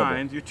too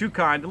kind. You're too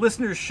kind. The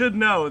listeners should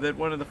know that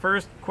one of the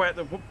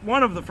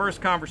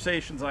first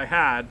conversations I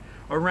had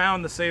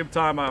around the same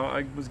time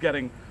I was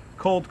getting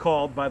cold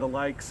called by the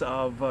likes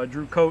of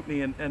Drew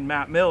Coatney and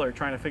Matt Miller,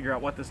 trying to figure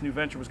out what this new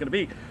venture was going to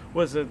be,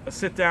 was a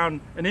sit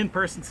down, an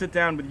in-person sit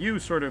down with you,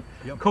 sort of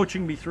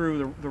coaching me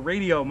through the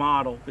radio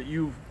model that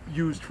you've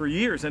used for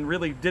years, and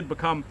really did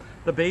become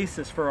the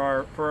basis for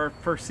our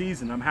first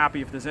season. I'm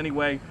happy if there's any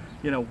way,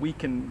 you know, we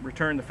can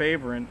return the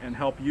favor and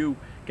help you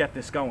get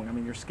this going. I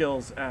mean, your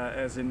skills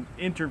as an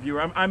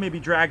interviewer, I may be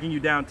dragging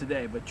you down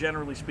today, but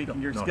generally speaking,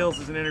 your skills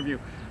as an interview,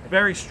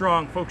 very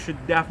strong. Folks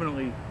should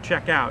definitely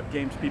check out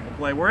Games People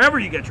Play wherever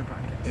you get your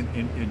podcasts.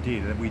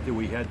 Indeed, and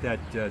we had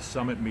that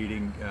summit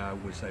meeting.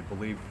 Was, I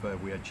believe,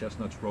 we had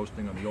chestnuts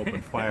roasting on the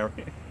open fire,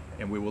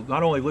 and we were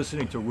not only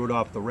listening to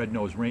Rudolph the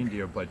Red-Nosed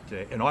Reindeer, but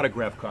an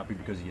autographed copy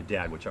because of your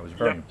dad, which I was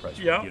very impressed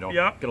with. You know,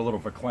 get a little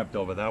verklempt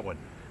over that one.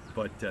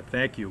 But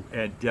thank you.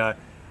 And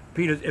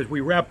Pete, as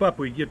we wrap up,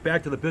 we get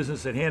back to the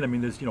business at hand. I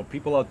mean, there's, you know,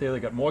 people out there that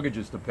got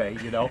mortgages to pay,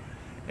 you know,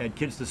 and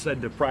kids to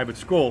send to private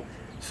school.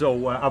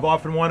 So I've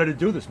often wanted to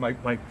do this.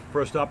 My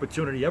first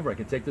opportunity ever. I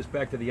can take this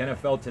back to the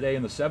NFL today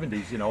in the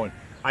 70s, you know, and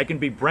I can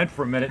be Brent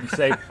for a minute and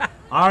say,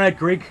 all right,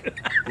 Greek,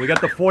 we got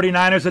the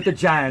 49ers at the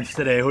Giants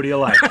today. Who do you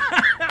like?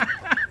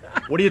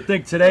 What do you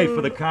think today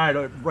for the kind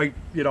right,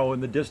 you know, in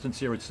the distance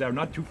here at 7,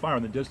 not too far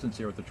in the distance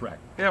here at the track?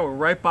 Yeah, we're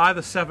right by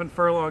the 7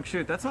 furlong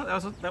chute.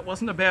 That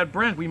wasn't a bad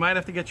Brent. We might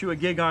have to get you a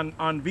gig on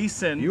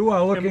VSiN. You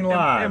are looking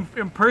live.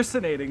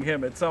 Impersonating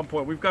him at some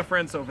point. We've got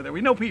friends over there.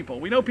 We know people.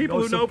 We know people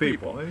who know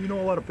people. You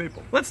know a lot of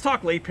people. Let's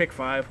talk late pick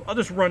 5. I'll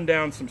just run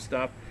down some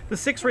stuff. The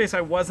 6 race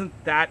I wasn't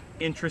that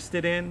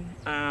interested in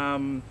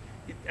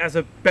as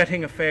a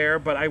betting affair,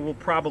 but I will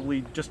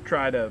probably just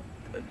try to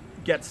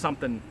get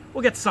something.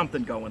 We'll get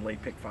something going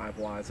late pick 5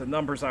 wise. The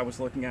numbers I was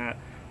looking at,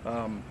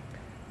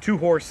 2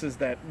 horses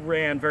that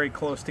ran very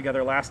close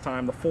together last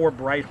time, the 4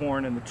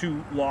 Brighthorn and the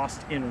 2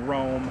 Lost in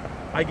Rome.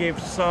 I gave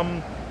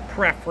some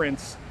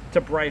preference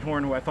to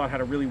Brighthorn, who I thought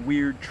had a really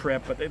weird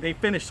trip, but they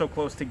finished so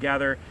close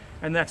together.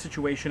 And that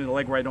situation in a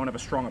leg where I don't have a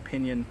strong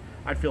opinion,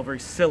 I'd feel very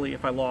silly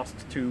if I lost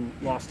to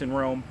Lost in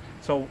Rome.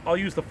 So I'll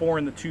use the 4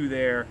 and the 2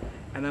 there,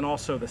 and then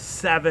also the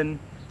 7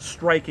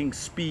 Striking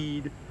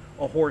Speed,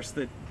 a horse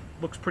that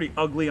looks pretty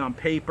ugly on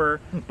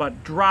paper,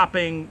 but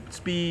dropping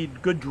speed,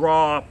 good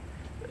draw.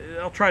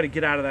 I'll try to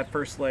get out of that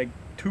first leg,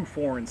 2,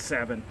 4, and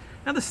 7.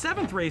 Now the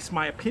 7th race,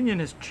 my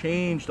opinion has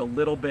changed a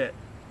little bit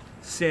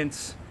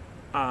since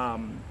I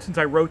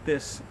wrote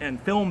this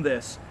and filmed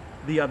this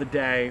the other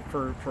day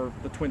for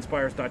the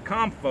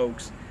TwinSpires.com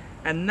folks,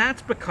 and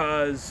that's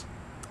because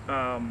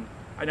and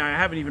I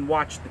haven't even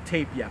watched the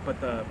tape yet,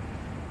 but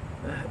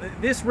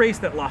this race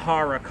that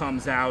Lahara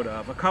comes out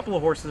of, a couple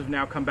of horses have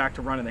now come back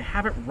to run, and they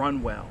haven't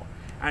run well.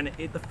 And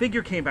the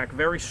figure came back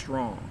very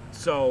strong.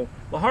 So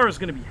Lahara is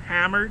going to be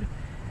hammered,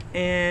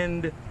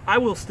 and I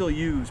will still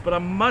use, but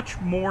I'm much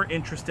more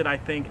interested, I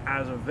think,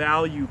 as a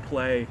value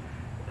play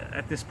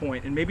at this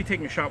point, and maybe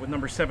taking a shot with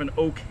number 7,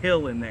 Oak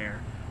Hill, in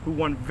there, who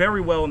won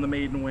very well in the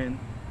maiden win.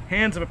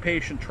 Hands of a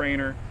patient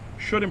trainer,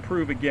 should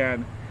improve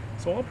again.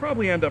 So I'll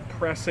probably end up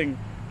pressing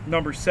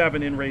number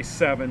 7 in race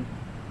 7,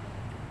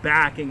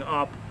 backing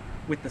up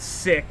with the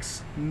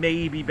 6,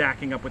 maybe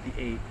backing up with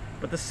the 8.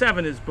 But the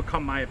 7 has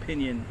become my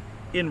opinion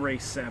in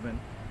race 7.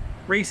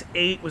 Race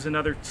 8 was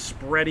another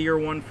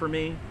spreadier one for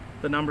me.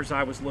 The numbers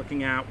I was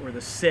looking at were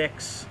the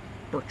 6,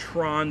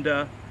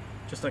 Bertranda,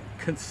 just a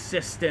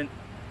consistent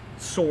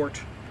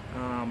sort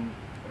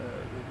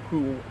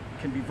who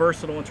can be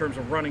versatile in terms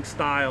of running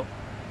style.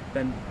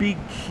 Then Big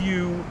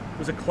Q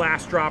was a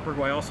class dropper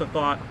who I also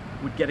thought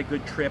would get a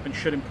good trip and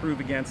should improve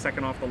again,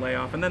 second off the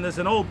layoff. And then there's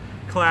an old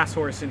class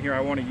horse in here I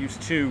want to use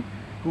too,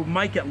 who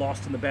might get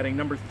lost in the betting.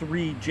 Number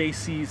 3,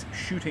 JC's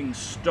Shooting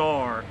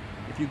Star.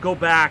 If you go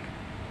back,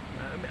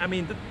 I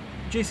mean,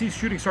 JC's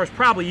Shooting Star is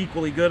probably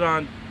equally good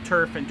on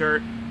turf and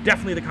dirt.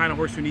 Definitely the kind of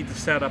horse who needs to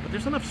set up, but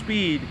there's enough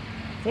speed.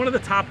 If one of the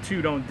top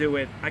 2 don't do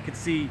it, I could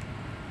see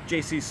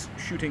JC's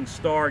Shooting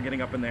Star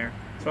getting up in there.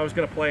 So I was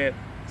going to play it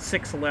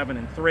 6, 11,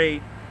 and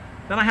 3.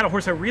 Then I had a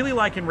horse I really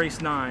like in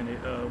race 9,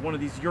 one of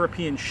these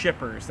European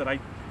shippers that I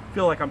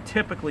feel like I'm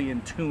typically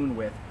in tune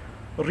with.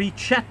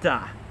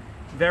 Ricetta,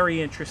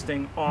 very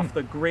interesting, off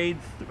the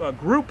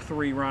Group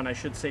 3 run, I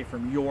should say,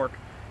 from York.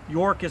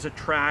 York is a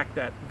track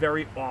that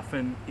very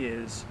often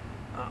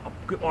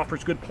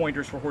offers good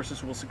pointers for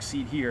horses who will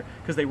succeed here,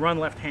 because they run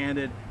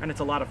left-handed and it's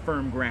a lot of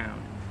firm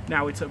ground.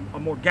 Now, it's a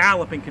more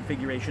galloping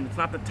configuration. It's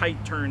not the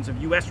tight turns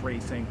of U.S.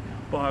 racing,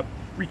 but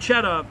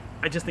Ricetta,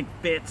 I just think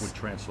fits. Would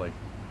translate.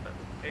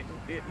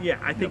 Yeah,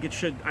 I think it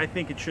should. I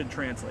think it should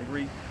translate.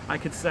 I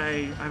could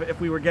say,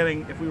 if we were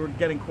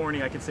getting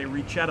corny, I could say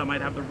Ricetta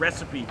might have the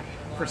recipe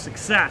for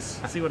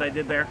success. See what I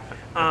did there?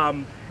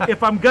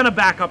 If I'm gonna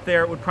back up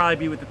there, it would probably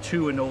be with the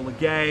 2, Enola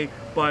Gay,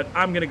 but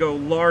I'm gonna go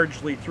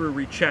largely through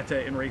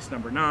Ricetta in race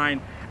number 9,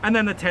 and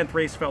then the 10th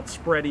race felt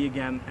spready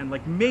again, and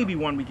like maybe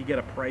one we could get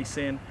a price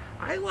in.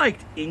 I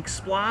liked Ink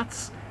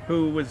Splots,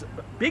 who was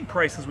big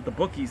prices with the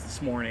bookies this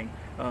morning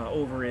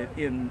over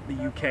in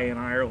the UK and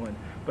Ireland.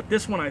 But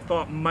this one I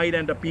thought might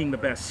end up being the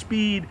best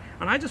speed,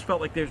 and I just felt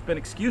like there's been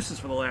excuses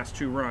for the last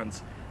 2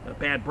 runs. A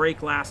bad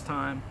break last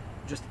time,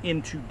 just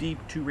in too deep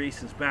 2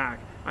 races back.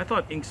 I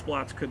thought Ink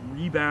Splots could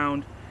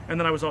rebound, and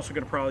then I was also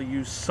going to probably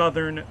use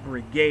Southern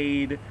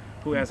Brigade,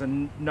 who has a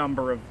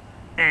number of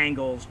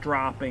angles,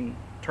 dropping,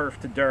 turf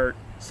to dirt,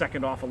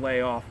 second off a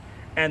layoff,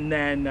 and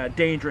then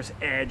Dangerous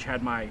Edge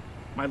had my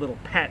little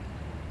pet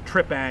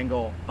trip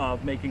angle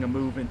of making a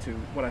move into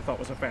what I thought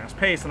was a fast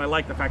pace, and I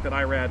like the fact that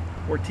Irad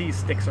Ortiz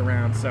sticks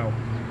around. So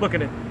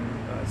looking at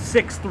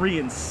 6, 3,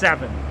 and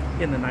 7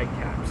 in the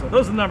nightcap. So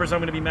those are the numbers I'm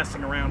going to be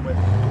messing around with.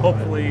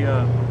 Hopefully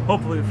a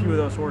few of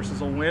those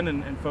horses will win,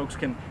 and folks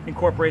can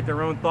incorporate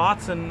their own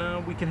thoughts,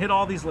 and we can hit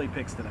all these late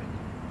picks today.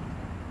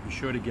 Be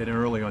sure to get in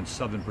early on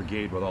Southern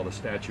Brigade with all the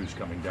statues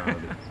coming down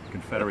of the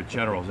Confederate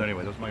generals.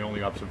 Anyway, that's my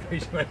only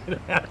observation I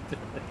had.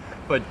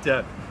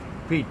 But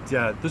Pete,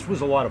 this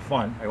was a lot of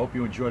fun. I hope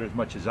you enjoyed it as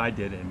much as I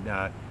did, and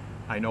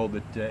I know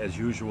that, as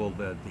usual,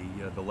 the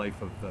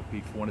life of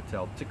Pete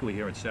Fornatale, particularly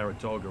here in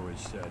Saratoga,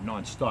 is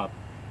non-stop.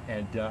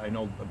 And I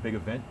know a big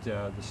event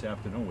this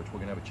afternoon, which we're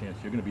going to have a chance.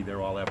 You're going to be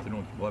there all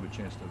afternoon. We'll have a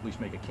chance to at least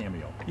make a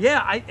cameo.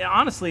 Yeah,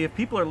 honestly, if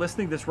people are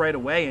listening to this right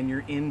away and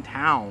you're in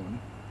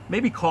town,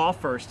 maybe call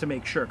first to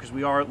make sure, because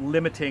we are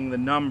limiting the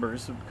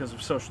numbers because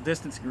of social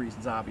distancing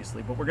reasons,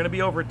 obviously. But we're going to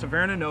be over at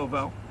Taverna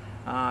Novo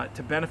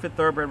to benefit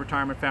Thoroughbred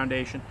Retirement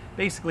Foundation.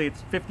 Basically,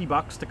 it's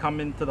 $50 to come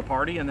into the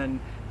party, and then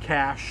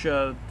cash,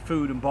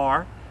 food, and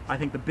bar. I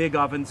think the big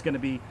oven's going to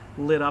be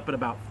lit up at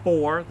about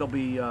 4. There'll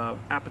be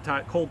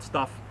cold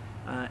stuff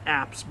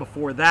apps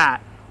before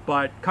that.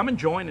 But come and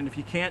join, and if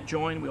you can't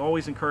join, we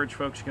always encourage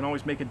folks, you can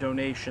always make a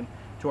donation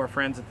to our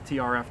friends at the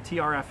TRF.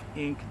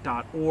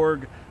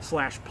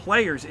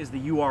 TRFinc.org/players is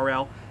the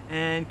URL.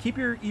 And keep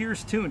your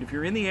ears tuned. If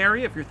you're in the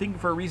area, if you're thinking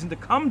for a reason to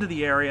come to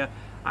the area,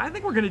 I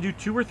think we're going to do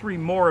 2 or 3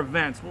 more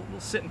events. We'll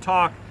sit and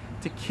talk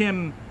to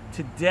Kim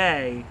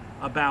today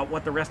about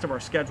what the rest of our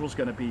schedule is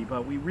going to be.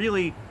 But we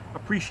really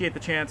appreciate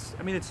the chance.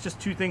 I mean, it's just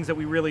 2 things that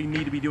we really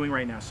need to be doing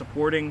right now: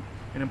 supporting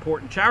an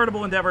important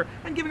charitable endeavor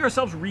and giving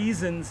ourselves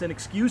reasons and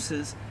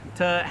excuses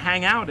to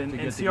hang out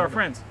and see our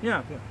friends.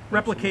 Yeah,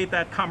 replicate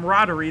that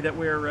camaraderie that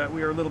we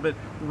are a little bit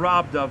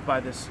robbed of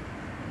by this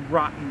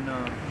rotten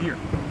year.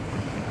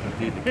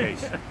 Indeed the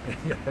case.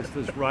 Yeah, it's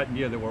this rotten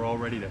year that we're all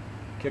ready to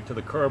kick to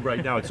the curb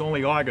right now. It's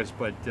only August,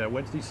 but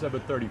Wednesday, December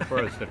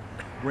 31st, to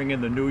bring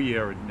in the new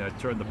year and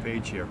turn the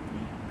page here.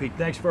 Pete,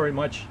 thanks very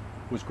much.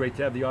 It was great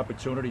to have the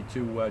opportunity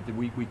to, did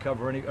we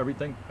cover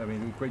everything? I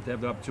mean, it was great to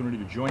have the opportunity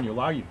to join you,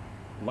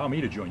 allow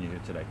me to join you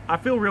here today. I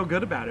feel real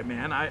good about it,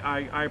 man.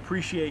 I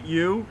appreciate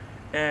you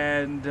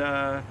and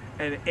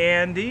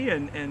Andy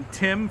and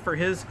Tim for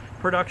his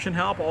production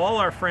help. All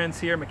our friends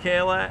here,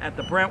 Michaela at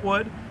the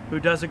Brentwood, who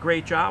does a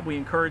great job. We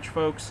encourage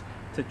folks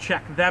to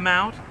check them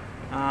out.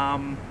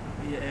 And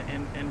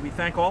we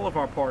thank all of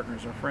our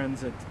partners. Our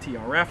friends at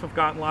TRF have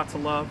gotten lots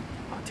of love.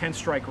 10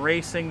 Strike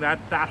Racing,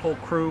 that whole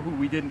crew who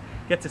we didn't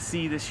get to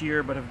see this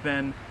year but have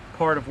been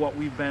part of what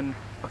we've been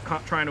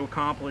trying to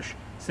accomplish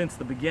since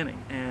the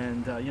beginning.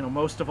 And you know,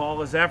 most of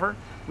all as ever,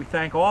 we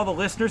thank all the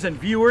listeners and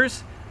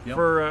viewers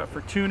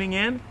for tuning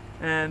in.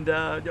 And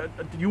do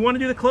you want to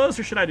do the close,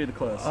 or should I do the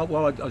close?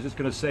 Well, I was just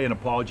going to say an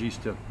apologies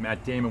to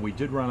Matt Damon. We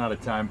did run out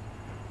of time,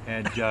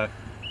 and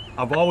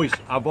I've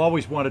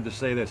always wanted to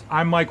say this.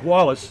 I'm Mike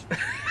Wallace.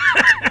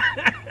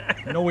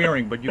 No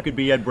earring, but you could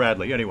be Ed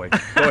Bradley. Anyway,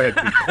 go ahead,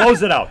 Pete.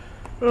 Close it out.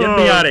 Get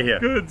me out of here.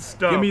 Good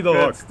stuff. Give me the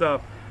hook.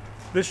 Stuff.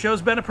 This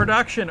show's been a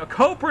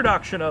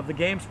co-production of the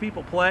Games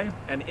People Play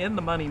and In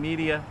the Money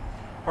Media.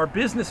 Our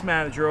business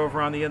manager over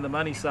on the In the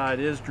Money side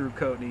is Drew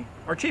Coatney.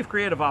 Our chief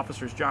creative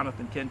officer is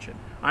Jonathan Kinchin.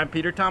 I'm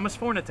Peter Thomas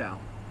Fornatale.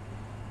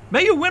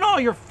 May you win all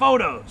your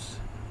photos.